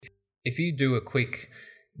If you do a quick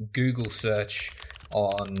Google search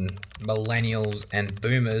on millennials and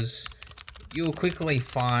boomers, you'll quickly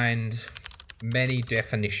find many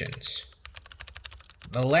definitions.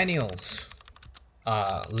 Millennials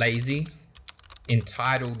are lazy,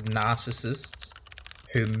 entitled narcissists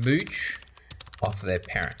who mooch off their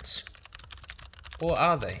parents. Or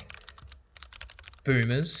are they?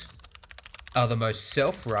 Boomers are the most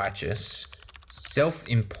self-righteous,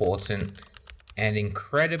 self-important, and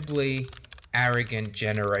incredibly arrogant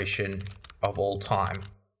generation of all time.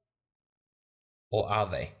 Or are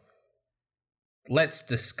they? Let's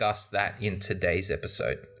discuss that in today's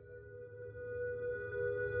episode.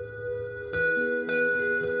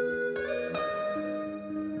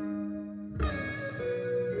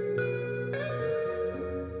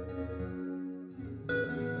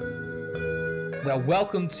 Well,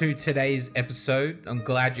 welcome to today's episode. I'm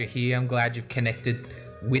glad you're here. I'm glad you've connected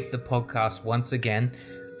with the podcast once again.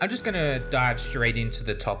 I'm just going to dive straight into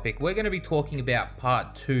the topic. We're going to be talking about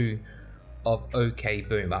part 2 of OK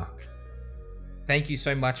Boomer. Thank you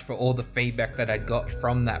so much for all the feedback that I got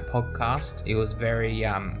from that podcast. It was very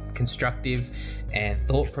constructive and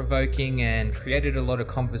thought-provoking and created a lot of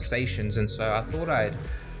conversations. And so I thought I'd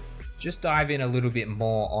just dive in a little bit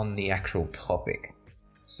more on the actual topic.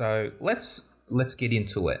 So let's get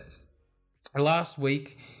into it. Last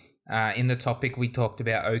week in the topic, we talked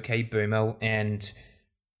about OK Boomer and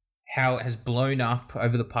how it has blown up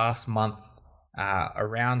over the past month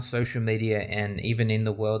around social media and even in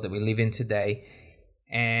the world that we live in today.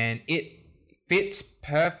 And it fits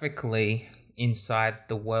perfectly inside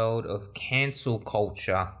the world of cancel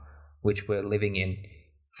culture, which we're living in.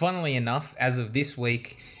 Funnily enough, as of this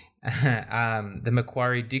week, the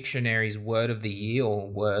Macquarie Dictionary's word of the year or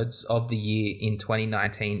words of the year in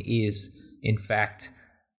 2019 is, in fact,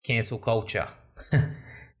 cancel culture.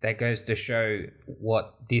 That goes to show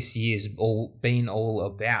what this year's been all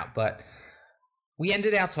about. But we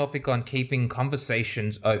ended our topic on keeping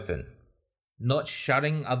conversations open, not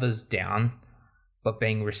shutting others down, but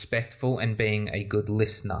being respectful and being a good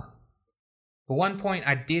listener. But one point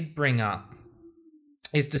I did bring up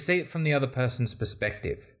is to see it from the other person's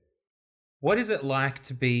perspective. What is it like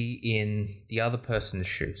to be in the other person's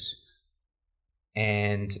shoes?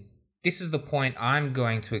 And this is the point I'm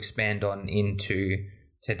going to expand on into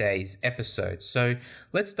today's episode. So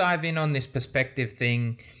let's dive in on this perspective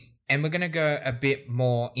thing, and we're going to go a bit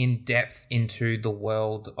more in depth into the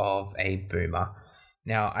world of a boomer.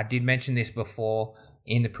 Now, I did mention this before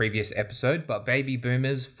in the previous episode, but baby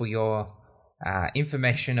boomers, for your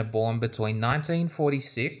information, are born between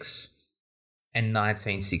 1946 and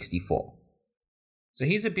 1964. So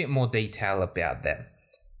here's a bit more detail about them.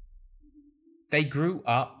 They grew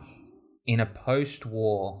up in a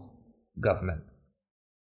post-war government.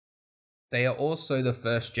 They are also the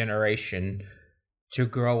first generation to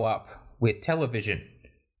grow up with television.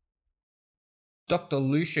 Dr.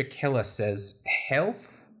 Lucia Keller says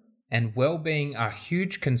health and well-being are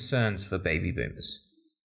huge concerns for baby boomers.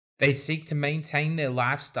 They seek to maintain their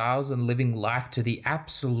lifestyles and living life to the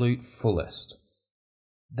absolute fullest.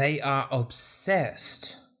 They are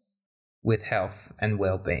obsessed with health and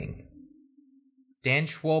well-being. Dan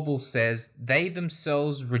Schwabel says they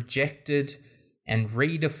themselves rejected and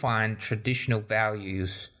redefined traditional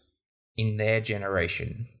values in their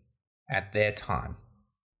generation at their time.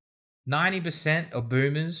 90% of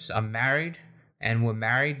boomers are married and were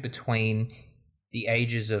married between the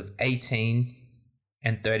ages of 18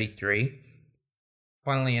 and 33.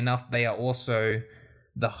 Funnily enough, they are also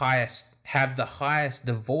have the highest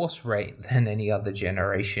divorce rate than any other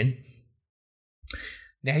generation.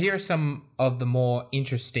 Now, here are some of the more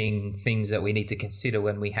interesting things that we need to consider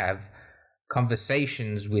when we have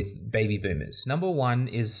conversations with baby boomers. Number one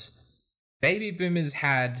is baby boomers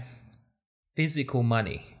had physical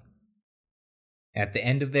money. At the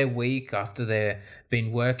end of their week, after they've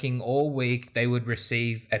been working all week, they would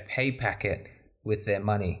receive a pay packet with their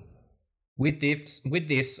money. With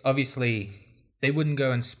this, obviously, they wouldn't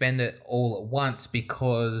go and spend it all at once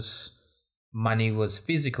because money was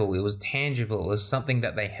physical, it was tangible, it was something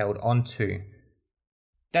that they held on to.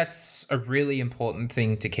 That's a really important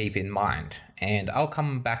thing to keep in mind, and I'll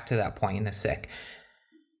come back to that point in a sec.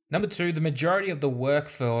 Number two, the majority of the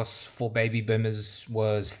workforce for baby boomers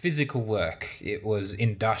was physical work. It was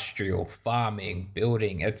industrial, farming,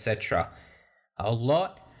 building, etc. A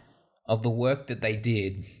lot of the work that they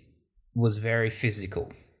did was very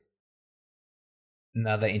physical.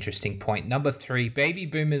 Another interesting point. Number three, baby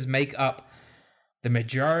boomers make up the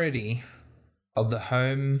majority of the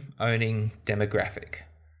home-owning demographic.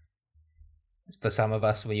 For some of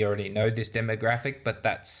us, we already know this demographic, but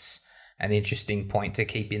that's an interesting point to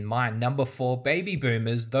keep in mind. Number 4, baby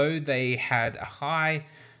boomers, though they had a high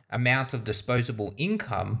amount of disposable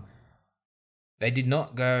income, they did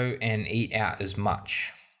not go and eat out as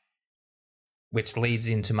much. Which leads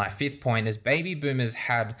into my 5th point, as baby boomers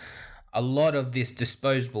had a lot of this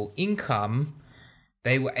disposable income,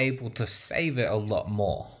 they were able to save it a lot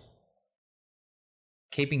more.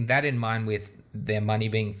 Keeping that in mind with their money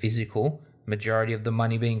being physical, majority of the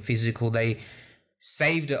money being physical, they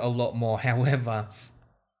saved it a lot more. However,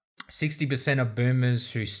 60% of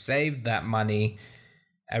boomers who saved that money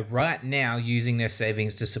are right now using their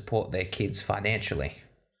savings to support their kids financially.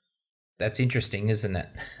 That's interesting, isn't it?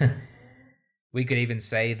 We could even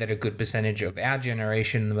say that a good percentage of our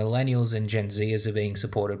generation, the millennials and Gen Zers, are being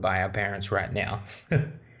supported by our parents right now.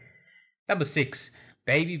 Number 6,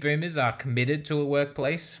 baby boomers are committed to a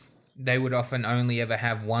workplace. They would often only ever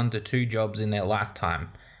have 1 to 2 jobs in their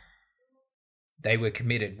lifetime. They were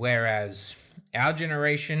committed, whereas our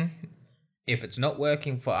generation, if it's not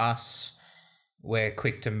working for us, we're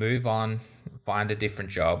quick to move on, find a different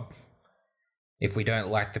job. If we don't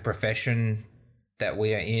like the profession that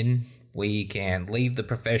we are in, we can leave the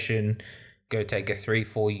profession, go take a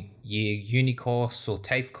 3-4 year uni course or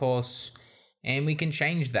TAFE course, and we can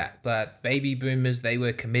change that. But baby boomers, they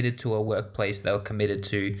were committed to a workplace. They were committed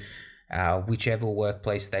to whichever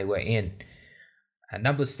workplace they were in.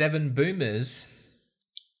 Number 7, boomers,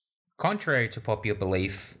 contrary to popular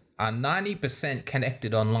belief, are 90%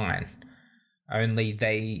 connected online. Only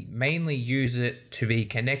they mainly use it to be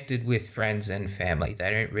connected with friends and family.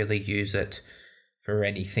 They don't really use it for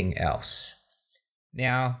anything else.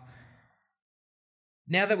 Now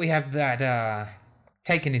that we have that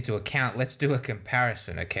taken into account, let's do a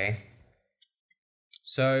comparison, okay?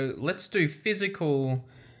 So let's do physical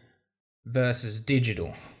versus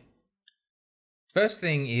digital. First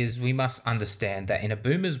thing is, we must understand that in a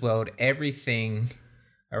boomer's world, everything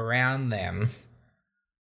around them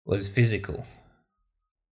was physical.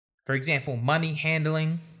 For example, money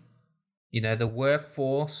handling, the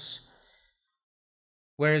workforce.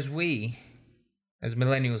 Whereas we, as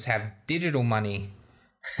millennials, have digital money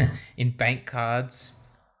in bank cards,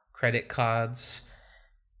 credit cards,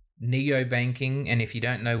 neo-banking. And if you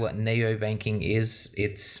don't know what neo-banking is,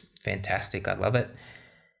 it's fantastic. I love it.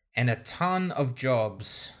 And a ton of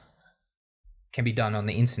jobs can be done on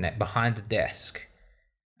the internet behind a desk.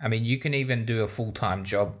 I mean, you can even do a full-time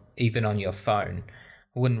job even on your phone.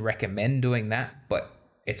 I wouldn't recommend doing that, but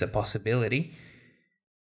it's a possibility.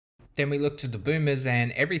 Then we look to the boomers,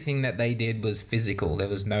 and everything that they did was physical. There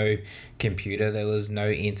was no computer, there was no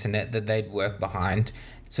internet that they'd work behind.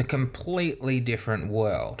 It's a completely different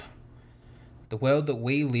world. The world that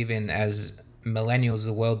we live in as millennials,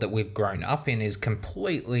 the world that we've grown up in, is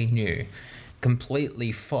completely new,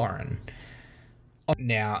 completely foreign.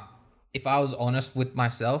 Now, if I was honest with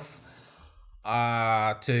myself,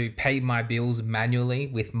 to pay my bills manually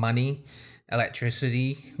with money,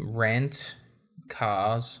 electricity, rent,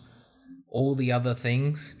 cars, all the other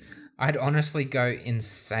things, I'd honestly go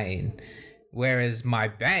insane. Whereas my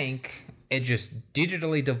bank, it just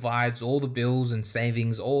digitally divides all the bills and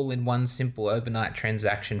savings all in one simple overnight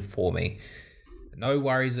transaction for me. No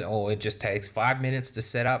worries at all. It just takes 5 minutes to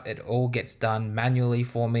set up. It all gets done manually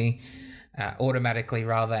for me, automatically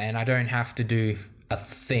rather, and I don't have to do a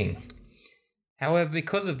thing. However,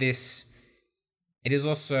 because of this, it is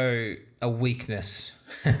also a weakness.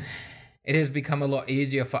 It has become a lot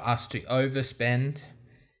easier for us to overspend,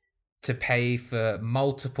 to pay for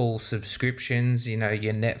multiple subscriptions, your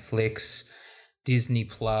Netflix, Disney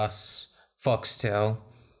Plus, Foxtel.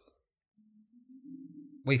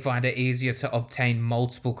 We find it easier to obtain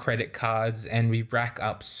multiple credit cards, and we rack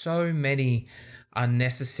up so many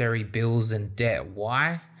unnecessary bills and debt.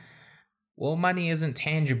 Why? Well, money isn't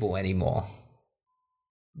tangible anymore.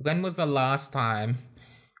 When was the last time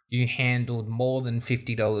you handled more than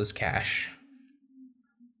 $50 cash?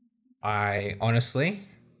 I honestly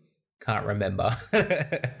can't remember.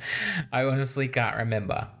 I honestly can't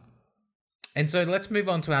remember. And so let's move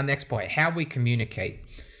on to our next point, how we communicate.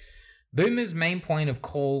 Boomers' main point of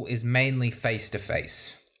call is mainly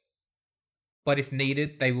face-to-face. But if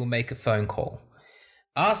needed, they will make a phone call.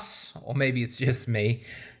 Us, or maybe it's just me,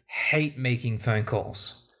 hate making phone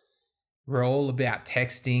calls. We're all about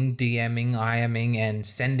texting, DMing, IMing, and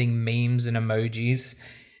sending memes and emojis.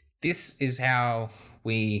 This is how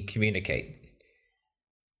we communicate.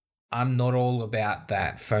 I'm not all about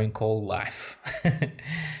that phone call life.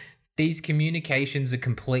 These communications are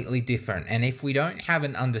completely different, and if we don't have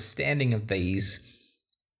an understanding of these,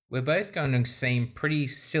 we're both going to seem pretty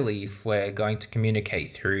silly if we're going to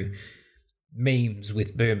communicate through memes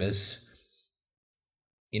with boomers.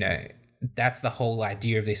 that's the whole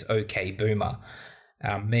idea of this OK Boomer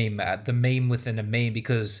meme, the meme within a meme,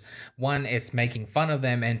 because one, it's making fun of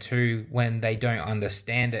them, and two, when they don't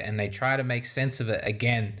understand it and they try to make sense of it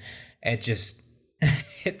again, it just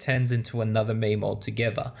it turns into another meme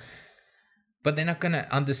altogether. But they're not going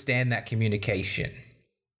to understand that communication.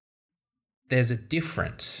 There's a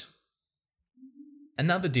difference.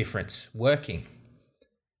 Another difference, working.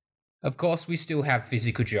 Of course, we still have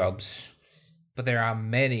physical jobs, but there are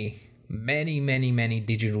many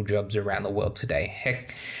digital jobs around the world today.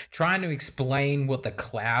 Heck, trying to explain what the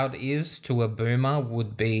cloud is to a boomer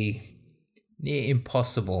would be near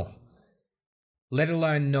impossible, let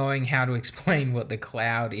alone knowing how to explain what the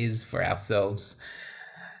cloud is for ourselves.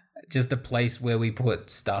 Just a place where we put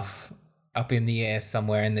stuff up in the air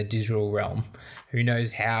somewhere in the digital realm. Who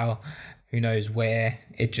knows how, who knows where,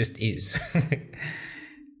 it just is.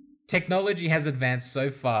 Technology has advanced so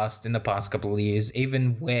fast in the past couple of years,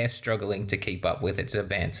 even we're struggling to keep up with its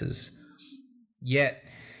advances. Yet,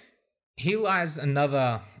 here lies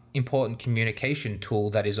another important communication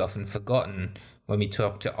tool that is often forgotten when we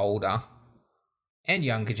talk to older and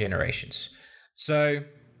younger generations. So,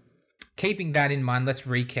 keeping that in mind, let's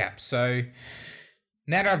recap. So,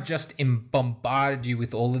 now that I've just bombarded you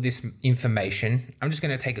with all of this information, I'm just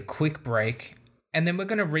going to take a quick break, and then we're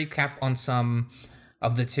going to recap on some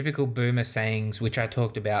of the typical boomer sayings which I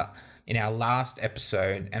talked about in our last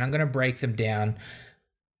episode, and I'm going to break them down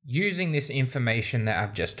using this information that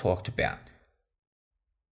I've just talked about.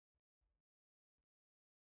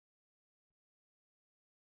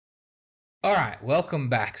 All right, welcome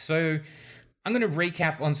back. So I'm going to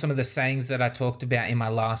recap on some of the sayings that I talked about in my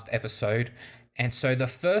last episode. And so the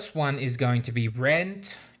first one is going to be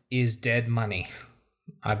rent is dead money.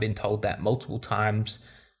 I've been told that multiple times.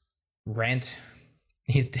 Rent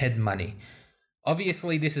is dead money.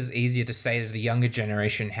 Obviously, this is easier to say to the younger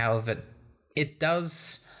generation. However, it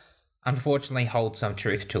does unfortunately hold some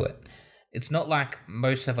truth to it. It's not like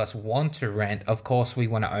most of us want to rent. Of course, we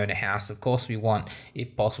want to own a house. Of course, we want,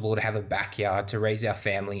 if possible, to have a backyard to raise our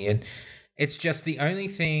family in. It's just the only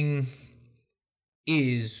thing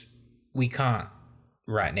is we can't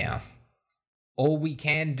right now. All we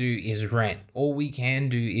can do is rent. All we can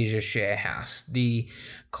do is a share house. The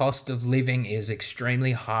cost of living is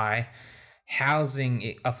extremely high.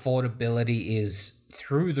 Housing affordability is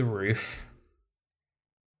through the roof.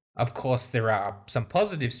 Of course, there are some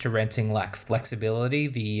positives to renting, like flexibility,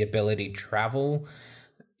 the ability to travel.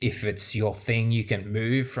 If it's your thing, you can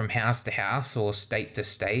move from house to house or state to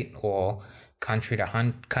state or country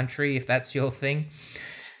to country if that's your thing.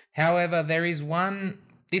 However,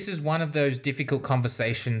 this is one of those difficult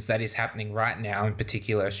conversations that is happening right now, in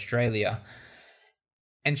particular Australia.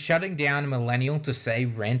 And shutting down a millennial to say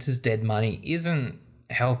rent is dead money isn't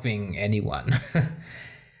helping anyone.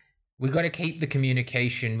 We got to keep the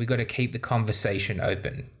communication, we got to keep the conversation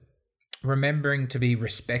open. Remembering to be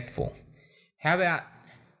respectful. How about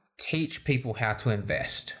teach people how to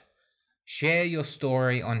invest? Share your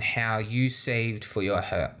story on how you saved for your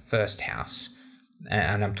first house.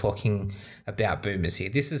 And I'm talking about boomers here.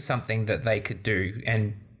 This is something that they could do.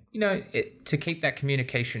 And, to keep that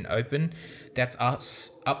communication open, that's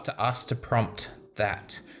up to us to prompt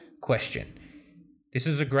that question. This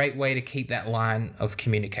is a great way to keep that line of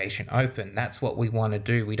communication open. That's what we want to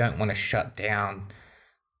do. We don't want to shut down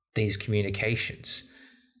these communications.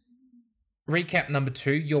 Recap number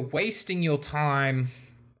 2, you're wasting your time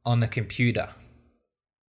on the computer.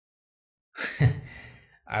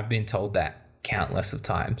 I've been told that countless of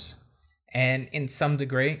times. And in some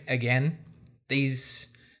degree, again, these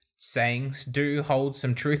sayings do hold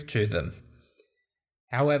some truth to them.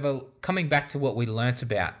 However, coming back to what we learnt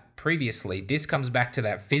about previously, this comes back to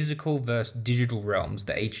that physical versus digital realms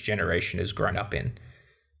that each generation has grown up in.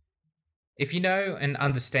 If you know and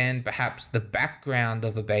understand perhaps the background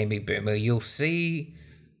of a baby boomer, you'll soon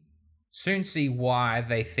see why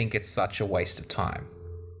they think it's such a waste of time.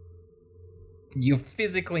 You're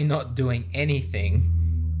physically not doing anything.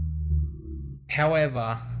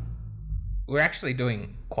 However, we're actually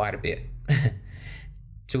doing quite a bit.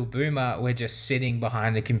 To a boomer, we're just sitting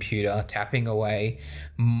behind a computer, tapping away,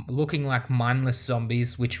 looking like mindless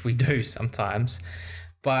zombies, which we do sometimes.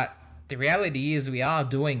 But the reality is we are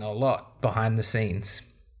doing a lot behind the scenes.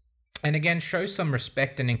 And again, show some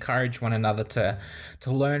respect and encourage one another to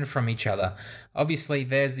learn from each other. Obviously,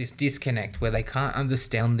 there's this disconnect where they can't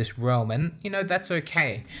understand this realm, and, that's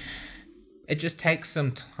okay. It just takes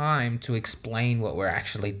some time to explain what we're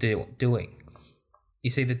actually doing. You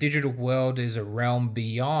see, the digital world is a realm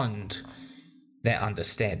beyond their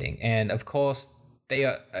understanding. And of course, they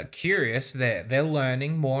are curious, they're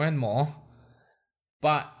learning more and more,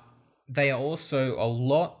 but they are also a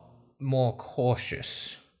lot more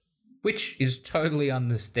cautious, which is totally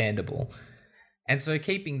understandable. And so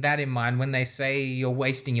keeping that in mind, when they say you're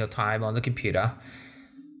wasting your time on the computer,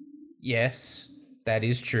 yes, that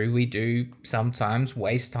is true. We do sometimes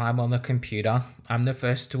waste time on the computer. I'm the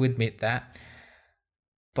first to admit that.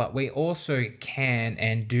 But we also can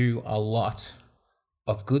and do a lot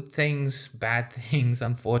of good things, bad things,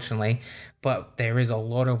 unfortunately. But there is a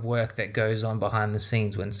lot of work that goes on behind the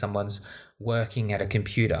scenes when someone's working at a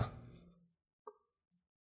computer.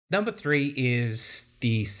 Number 3 is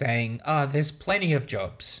the saying, there's plenty of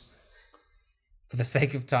jobs. For the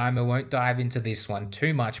sake of time, I won't dive into this one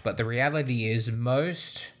too much, but the reality is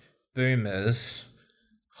most boomers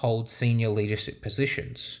hold senior leadership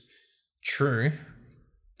positions. True,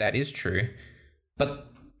 that is true,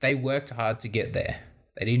 but they worked hard to get there.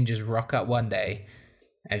 They didn't just rock up one day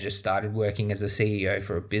and just started working as a CEO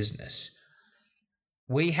for a business.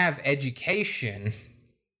 We have education,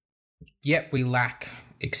 yet we lack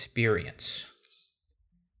experience.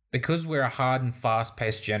 Because we're a hard and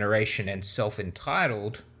fast-paced generation and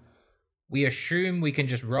self-entitled, we assume we can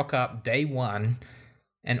just rock up day one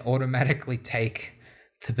and automatically take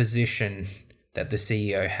the position that the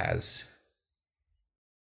CEO has.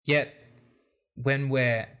 Yet, when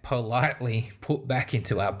we're politely put back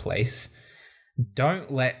into our place,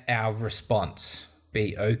 don't let our response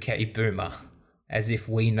be "okay, boomer," as if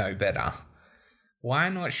we know better. Why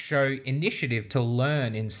not show initiative to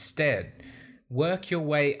learn instead? Work your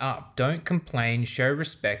way up. Don't complain. Show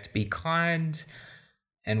respect. Be kind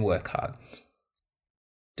and work hard.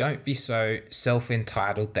 Don't be so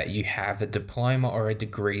self-entitled that you have a diploma or a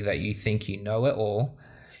degree that you think you know it all.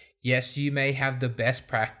 Yes, you may have the best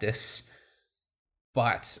practice,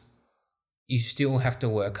 but you still have to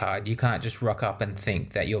work hard. You can't just rock up and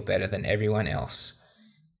think that you're better than everyone else.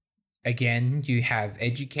 Again, you have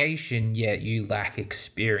education, yet you lack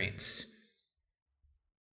experience.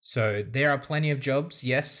 So there are plenty of jobs,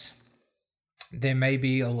 yes. There may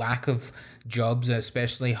be a lack of jobs,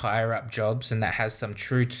 especially higher up jobs, and that has some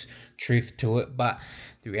truth to it. But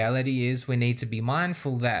the reality is we need to be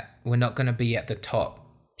mindful that we're not going to be at the top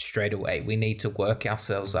straight away. We need to work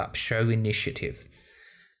ourselves up, show initiative.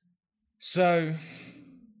 So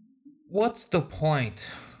what's the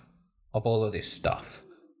point of all of this stuff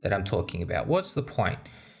that I'm talking about? What's the point?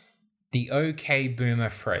 The "okay, boomer"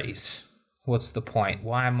 phrase. What's the point?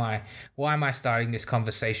 Why am I starting this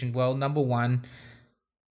conversation? Well, number 1,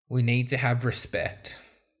 we need to have respect.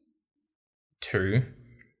 2,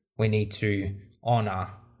 we need to honor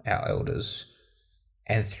our elders.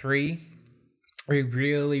 And 3, we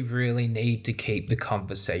really, really need to keep the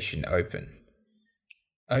conversation open.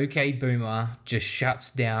 "Okay, boomer" just shuts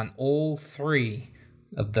down all 3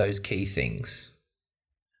 of those key things.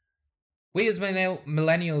 We as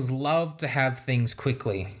millennials love to have things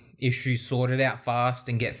quickly, issues sorted out fast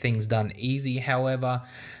and get things done easy. However,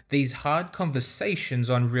 these hard conversations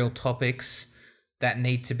on real topics that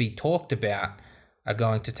need to be talked about are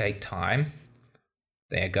going to take time.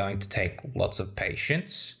 They are going to take lots of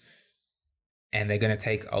patience, and they're going to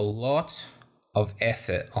take a lot of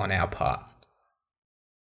effort on our part.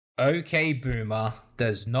 "Okay, boomer"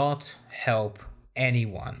 does not help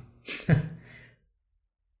anyone.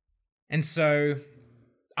 And so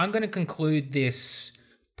I'm going to conclude this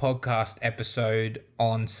podcast episode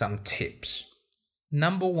on some tips.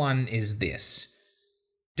 Number 1 is this: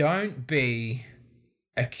 don't be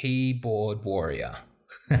a keyboard warrior.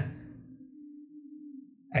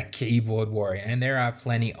 A keyboard warrior, and there are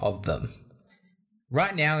plenty of them.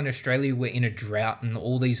 Right now in Australia, we're in a drought and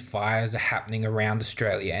all these fires are happening around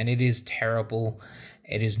Australia, and it is terrible.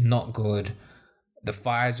 It is not good. The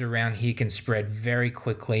fires around here can spread very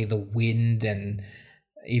quickly. The wind, and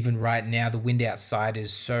even right now, the wind outside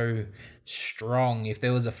is so strong. If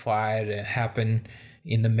there was a fire to happen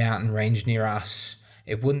in the mountain range near us,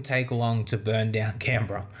 it wouldn't take long to burn down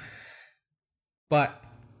Canberra. But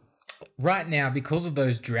right now, because of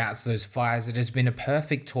those droughts, those fires, it has been a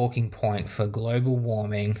perfect talking point for global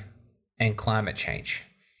warming and climate change.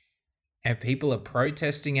 And people are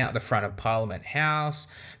protesting out the front of Parliament House.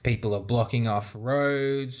 People are blocking off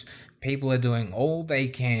roads. People are doing all they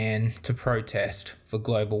can to protest for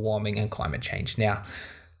global warming and climate change. Now,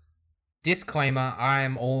 disclaimer, I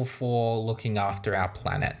am all for looking after our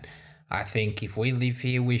planet. I think if we live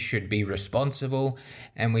here, we should be responsible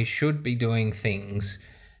and we should be doing things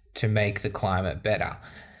to make the climate better.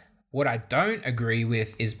 What I don't agree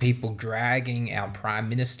with is people dragging our Prime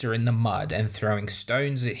Minister in the mud and throwing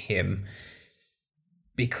stones at him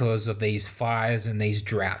because of these fires and these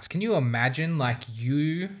droughts. Can you imagine, like,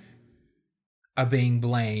 you are being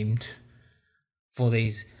blamed for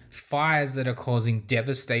these fires that are causing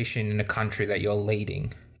devastation in a country that you're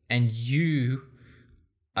leading, and you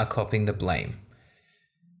are copping the blame.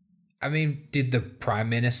 I mean, did the Prime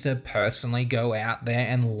Minister personally go out there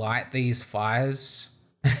and light these fires?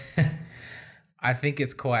 I think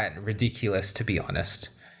it's quite ridiculous, to be honest.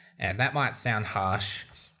 And that might sound harsh,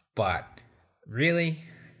 but really?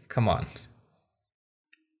 Come on.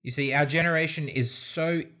 You see, our generation is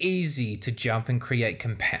so easy to jump and create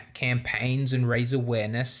campaigns and raise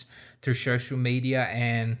awareness through social media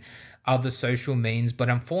and other social means, but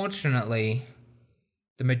unfortunately,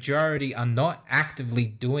 the majority are not actively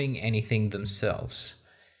doing anything themselves.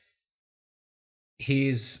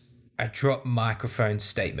 Here's a drop microphone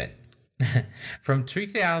statement. From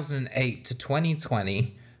 2008 to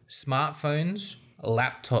 2020, smartphones,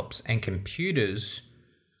 laptops, and computers,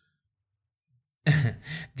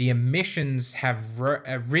 the emissions have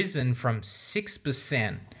risen from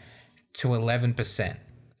 6% to 11%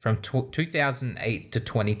 from 2008 to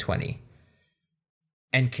 2020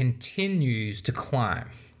 and continues to climb.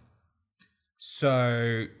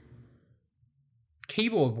 So,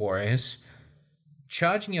 keyboard warriors,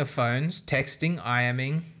 charging your phones, texting,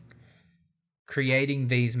 IMing, creating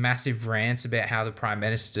these massive rants about how the Prime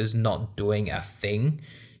Minister's not doing a thing.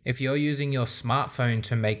 If you're using your smartphone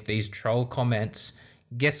to make these troll comments,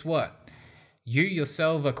 guess what? You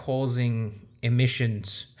yourself are causing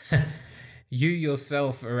emissions. You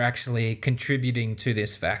yourself are actually contributing to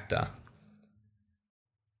this factor.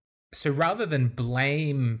 So rather than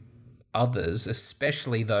blame others,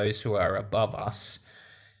 especially those who are above us,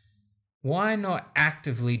 why not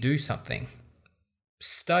actively do something?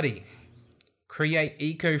 Study. Create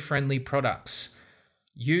eco-friendly products.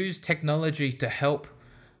 Use technology to help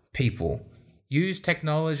people. Use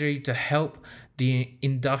technology to help the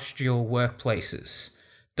industrial workplaces.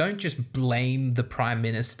 Don't just blame the Prime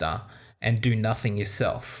Minister and do nothing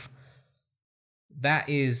yourself. That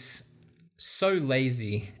is so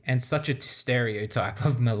lazy and such a stereotype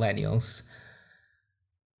of millennials.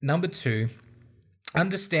 Number 2,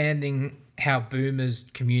 understanding how boomers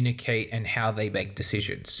communicate and how they make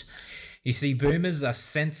decisions. You see, boomers are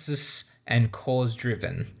census and cause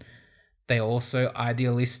driven. They're also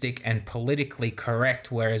idealistic and politically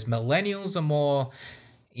correct, whereas millennials are more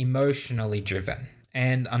emotionally driven.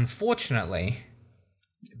 And unfortunately,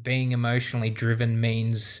 being emotionally driven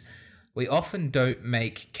means we often don't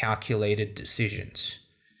make calculated decisions.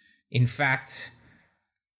 In fact,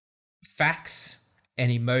 facts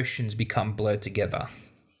and emotions become blurred together.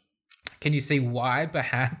 Can you see why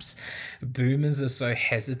perhaps boomers are so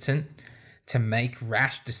hesitant to make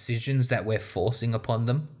rash decisions that we're forcing upon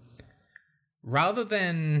them? Rather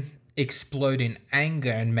than explode in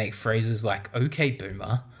anger and make phrases like, okay,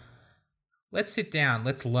 boomer, let's sit down,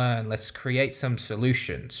 let's learn, let's create some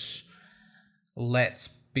solutions. Let's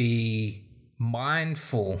be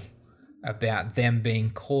mindful about them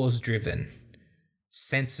being cause-driven,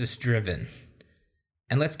 census-driven,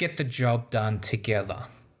 and let's get the job done together.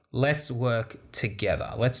 Let's work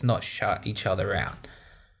together. Let's not shut each other out.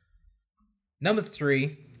 Number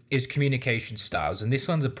 3 is communication styles, and this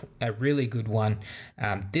one's a really good one.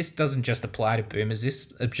 This doesn't just apply to boomers,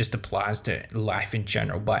 this just applies to life in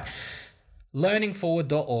general, but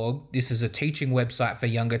learningforward.org, this is a teaching website for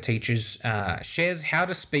younger teachers, shares how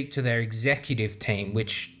to speak to their executive team,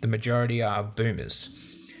 which the majority are boomers.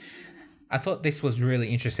 I thought this was really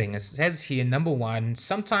interesting. It says here, number 1,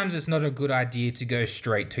 sometimes it's not a good idea to go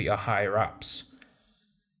straight to your higher ups,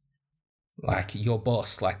 like your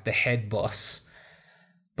boss, like the head boss,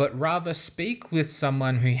 but rather speak with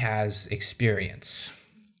someone who has experience.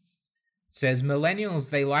 It says millennials,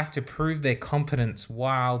 they like to prove their competence.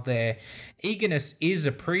 While their eagerness is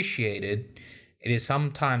appreciated, it is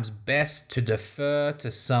sometimes best to defer to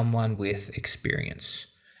someone with experience.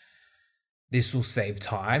 This will save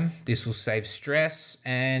time, this will save stress,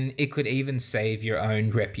 and it could even save your own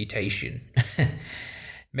reputation.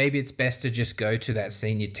 Maybe it's best to just go to that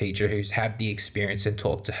senior teacher who's had the experience and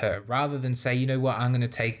talk to her, rather than say, you know what, I'm going to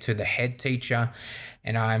take to the head teacher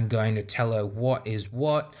and I'm going to tell her what is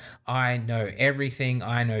what. I know everything.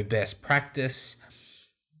 I know best practice.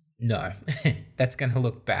 No, that's going to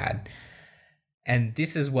look bad. And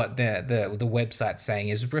this is what the website's saying,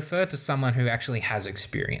 is refer to someone who actually has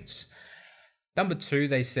experience. Number 2,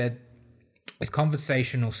 they said, is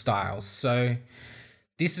conversational styles. So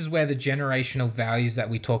this is where the generational values that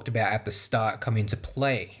we talked about at the start come into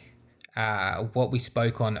play. What we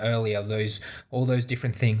spoke on earlier, all those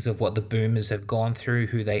different things of what the boomers have gone through,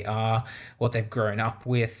 who they are, what they've grown up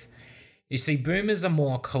with. You see, boomers are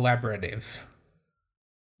more collaborative.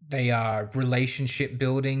 They are relationship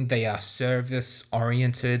building, they are service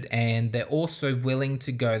oriented, and they're also willing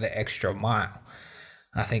to go the extra mile.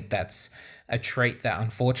 I think that's a trait that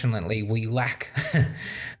unfortunately we lack.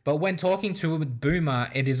 But when talking to a boomer,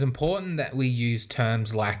 it is important that we use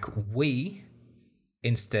terms like we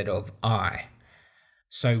instead of I.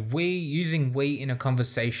 So using we in a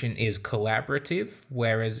conversation is collaborative,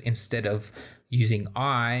 whereas instead of using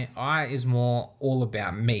I is more all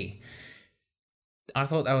about me. I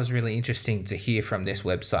thought that was really interesting to hear from this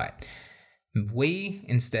website. We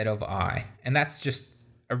instead of I. And that's just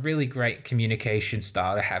a really great communication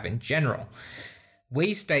style to have in general.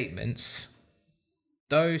 We statements,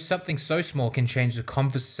 though something so small can change the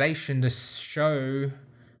conversation to show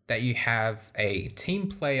that you have a team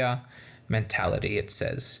player mentality, it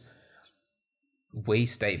says. We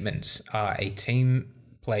statements are a team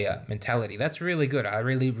player mentality. That's really good. I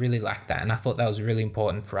really like that. And I thought that was really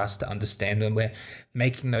important for us to understand when we're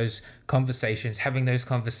making those conversations, having those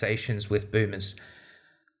conversations with boomers.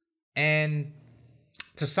 And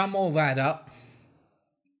to sum all that up,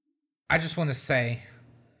 I just want to say,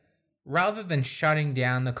 rather than shutting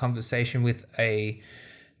down the conversation with a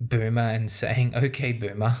boomer and saying, okay,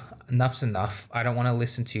 boomer, enough's enough. I don't want to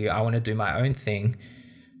listen to you. I want to do my own thing.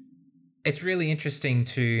 It's really interesting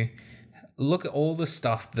to look at all the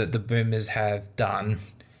stuff that the boomers have done.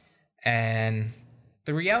 And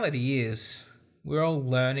the reality is we're all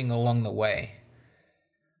learning along the way.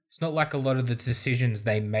 It's not like a lot of the decisions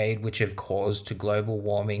they made which have caused to global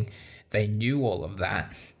warming. They knew all of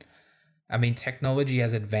that. I mean, technology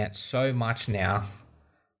has advanced so much now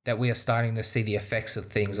that we are starting to see the effects of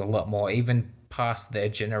things a lot more, even past their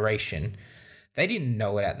generation. They didn't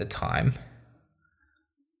know it at the time.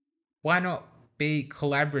 Why not be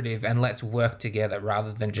collaborative and let's work together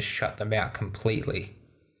rather than just shut them out completely?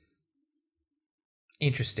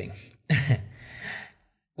 Interesting.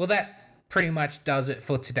 Well, that pretty much does it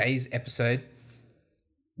for today's episode.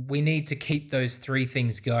 We need to keep those three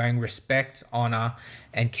things going: respect, honor,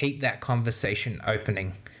 and keep that conversation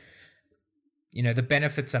opening. You know, the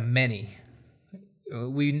benefits are many.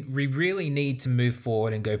 We really need to move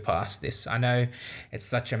forward and go past this. I know it's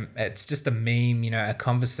just a meme, a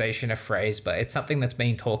conversation, a phrase, but it's something that's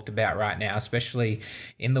being talked about right now, especially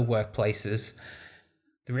in the workplaces.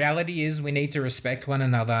 The reality is we need to respect one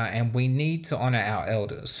another and we need to honor our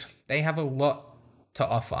elders. They have a lot to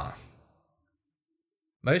offer.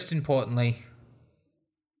 Most importantly,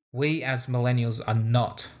 we as millennials are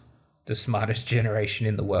not the smartest generation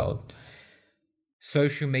in the world.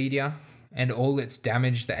 Social media and all its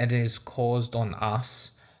damage that it has caused on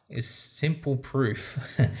us is simple proof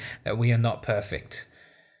that we are not perfect.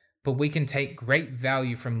 But we can take great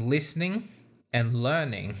value from listening and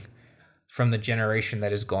learning from the generation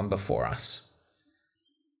that has gone before us.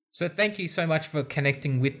 So thank you so much for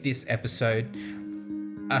connecting with this episode.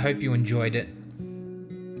 I hope you enjoyed it.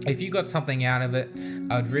 If you got something out of it,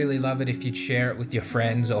 I would really love it if you'd share it with your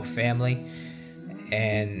friends or family.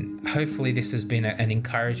 And hopefully this has been an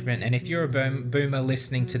encouragement. And if you're a boomer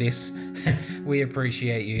listening to this, we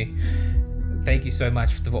appreciate you. Thank you so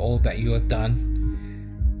much for all that you have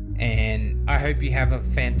done. And I hope you have a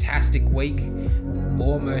fantastic week.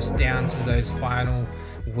 Almost down to those final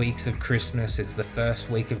weeks of Christmas. It's the first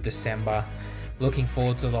week of December. Looking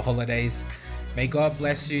forward to the holidays. May God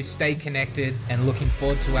bless you. Stay connected and looking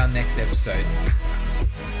forward to our next episode.